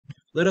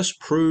let us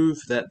prove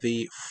that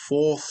the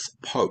fourth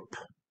Pope,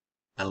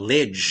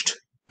 alleged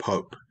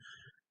Pope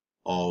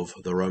of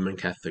the Roman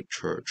Catholic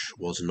Church,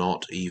 was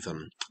not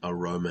even a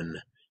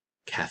Roman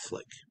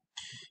Catholic.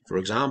 For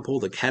example,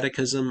 the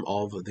Catechism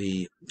of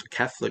the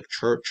Catholic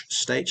Church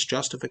states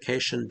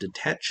justification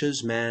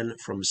detaches man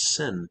from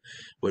sin,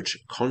 which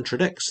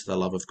contradicts the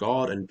love of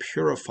God and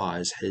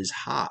purifies his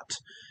heart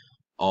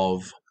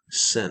of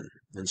sin.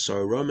 And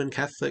so Roman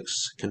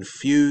Catholics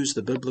confuse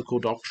the biblical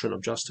doctrine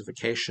of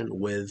justification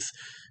with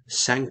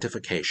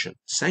sanctification.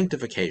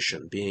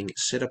 Sanctification, being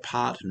set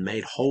apart and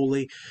made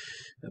holy,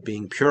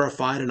 being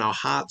purified in our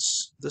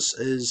hearts. This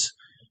is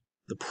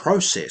the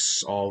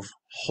process of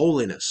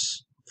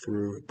holiness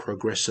through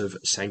progressive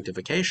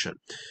sanctification.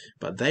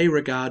 But they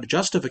regard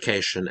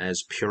justification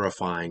as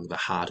purifying the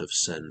heart of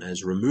sin,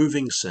 as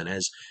removing sin,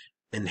 as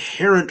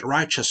inherent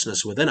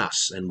righteousness within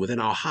us and within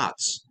our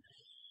hearts.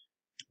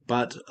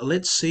 But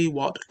let's see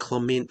what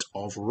Clement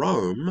of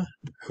Rome,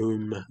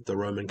 whom the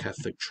Roman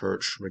Catholic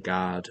Church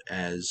regard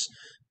as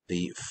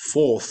the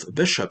fourth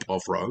Bishop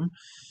of Rome,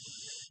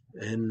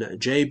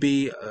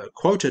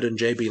 quoted in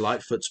J.B.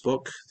 Lightfoot's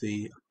book,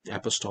 The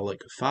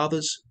Apostolic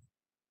Fathers,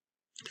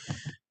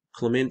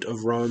 Clement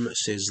of Rome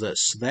says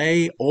this: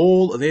 "They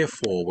all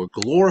therefore were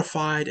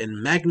glorified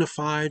and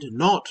magnified,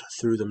 not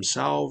through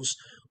themselves,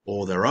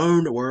 or their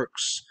own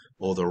works,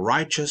 or the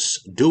righteous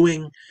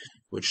doing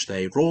which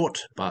they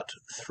wrought, but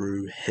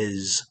through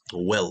his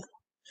will.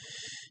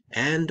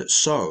 And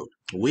so,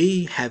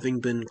 we, having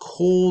been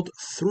called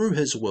through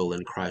his will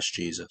in Christ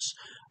Jesus,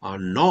 are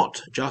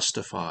not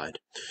justified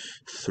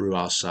through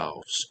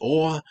ourselves,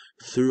 or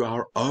through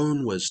our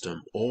own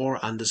wisdom, or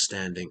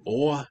understanding,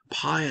 or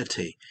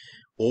piety,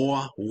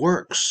 or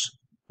works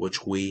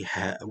which we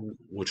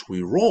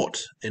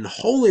wrought in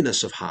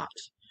holiness of heart,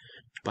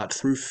 but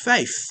through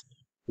faith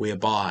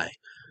whereby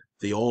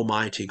the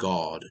Almighty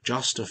God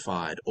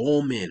justified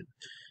all men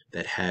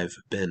that have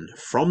been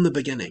from the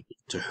beginning,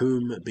 to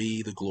whom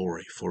be the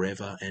glory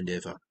forever and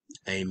ever.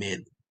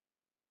 Amen."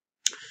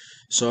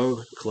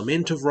 So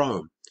Clement of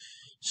Rome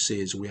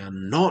says we are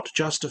not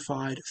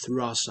justified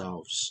through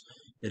ourselves.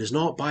 It is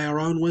not by our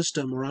own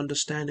wisdom or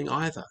understanding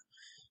either.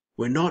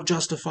 We're not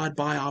justified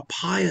by our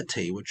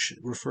piety, which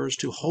refers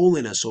to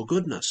holiness or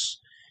goodness,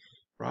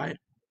 right?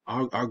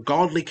 Our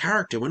godly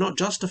character. We're not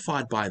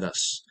justified by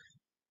this.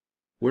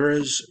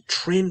 Whereas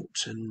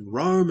Trent and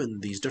Rome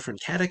and these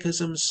different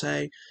catechisms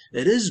say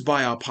it is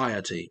by our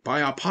piety.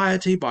 By our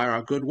piety, by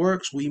our good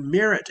works, we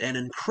merit and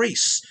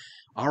increase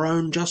our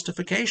own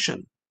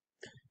justification.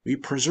 We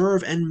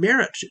preserve and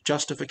merit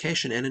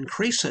justification and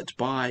increase it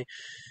by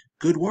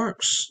good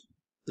works.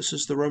 This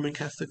is the Roman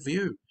Catholic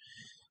view.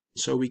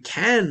 So we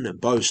can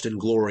boast and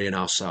glory in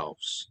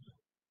ourselves.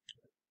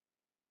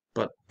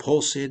 But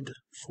Paul said,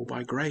 "For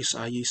by grace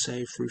are ye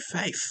saved through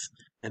faith,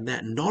 and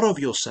that not of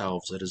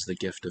yourselves, it is the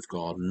gift of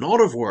God,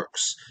 not of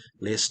works,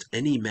 lest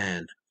any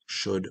man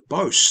should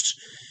boast."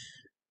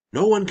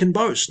 No one can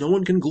boast, no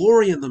one can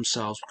glory in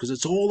themselves, because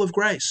it's all of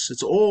grace.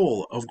 It's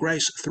all of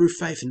grace through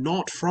faith,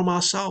 not from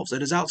ourselves.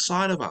 It is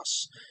outside of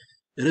us.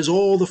 It is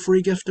all the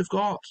free gift of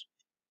God.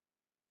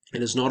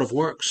 It is not of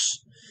works.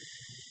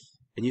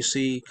 And you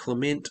see,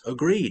 Clement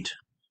agreed.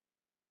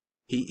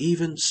 He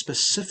even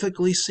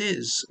specifically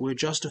says we're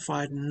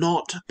justified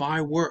not by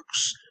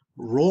works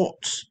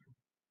wrought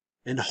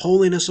in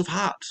holiness of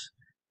heart.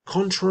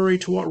 Contrary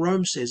to what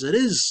Rome says, it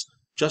is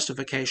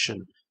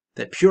justification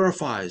that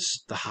purifies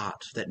the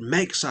heart, that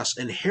makes us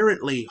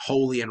inherently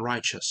holy and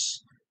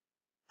righteous,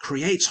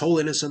 creates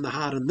holiness in the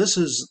heart. And this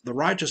is the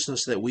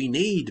righteousness that we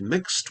need,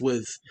 mixed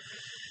with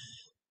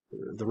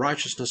the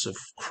righteousness of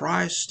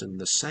Christ and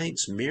the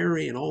saints,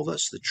 Mary and all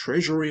this, the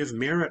treasury of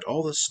merit,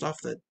 all this stuff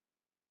that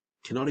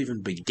cannot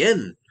even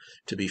begin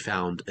to be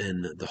found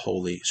in the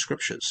Holy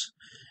Scriptures.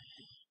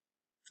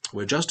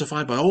 We're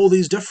justified by all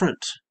these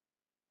different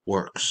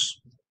works.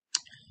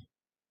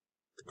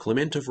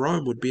 Clement of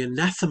Rome would be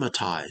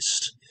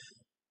anathematized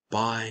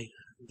by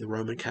the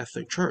Roman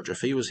Catholic Church. If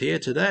he was here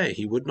today,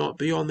 he would not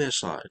be on their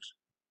side.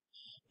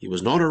 He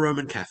was not a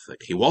Roman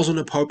Catholic. He wasn't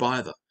a pope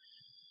either.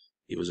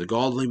 He was a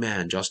godly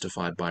man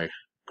justified by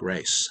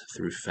grace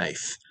through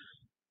faith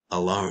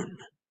alone.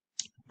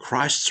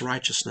 Christ's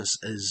righteousness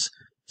is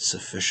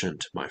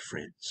sufficient, my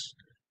friends.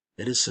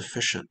 It is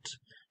sufficient.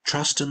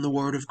 Trust in the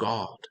Word of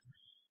God.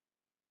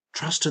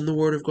 Trust in the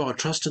Word of God.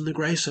 Trust in the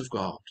grace of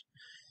God.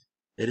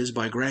 It is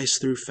by grace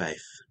through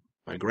faith.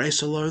 By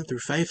grace alone, through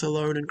faith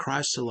alone, in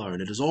Christ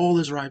alone. It is all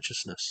His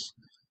righteousness.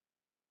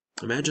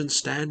 Imagine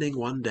standing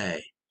one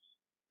day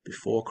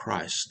before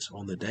Christ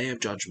on the day of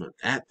judgment,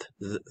 at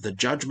the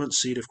judgment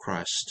seat of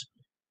Christ,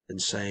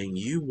 and saying,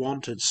 you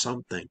wanted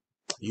something.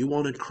 You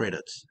wanted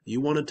credit.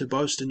 You wanted to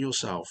boast in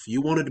yourself. You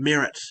wanted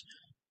merit.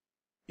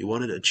 You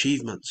wanted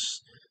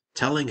achievements.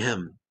 Telling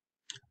Him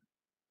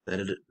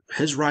that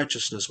His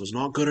righteousness was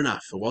not good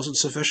enough. It wasn't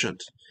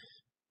sufficient.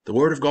 The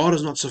Word of God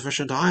is not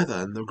sufficient either,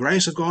 and the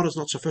grace of God is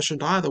not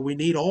sufficient either. We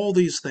need all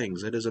these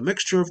things. It is a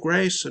mixture of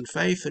grace and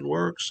faith and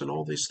works and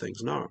all these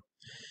things. No.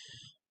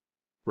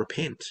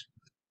 Repent.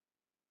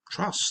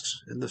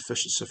 trust in the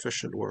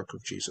sufficient work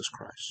of Jesus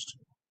Christ.